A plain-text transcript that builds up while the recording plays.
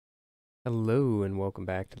Hello and welcome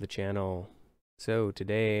back to the channel. So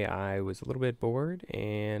today I was a little bit bored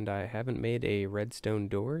and I haven't made a redstone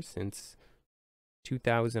door since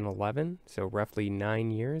 2011, so roughly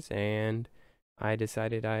 9 years, and I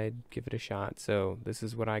decided I'd give it a shot. So this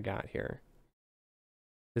is what I got here.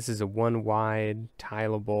 This is a 1 wide,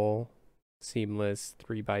 tileable, seamless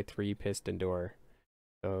 3x3 piston door.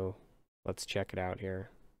 So let's check it out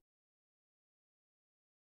here.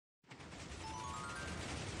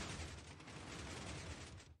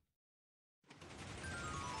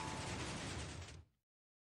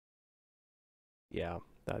 Yeah,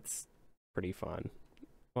 that's pretty fun.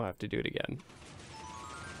 We'll have to do it again.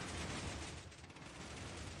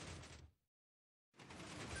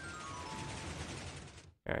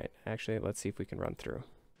 Alright, actually, let's see if we can run through.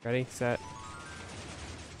 Ready, set.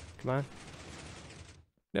 Come on.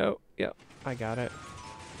 No, yep, I got it.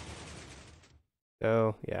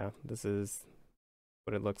 So, yeah, this is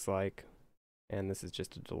what it looks like. And this is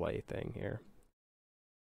just a delay thing here.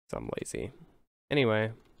 So I'm lazy.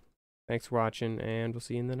 Anyway, thanks for watching, and we'll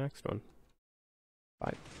see you in the next one.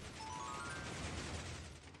 Bye.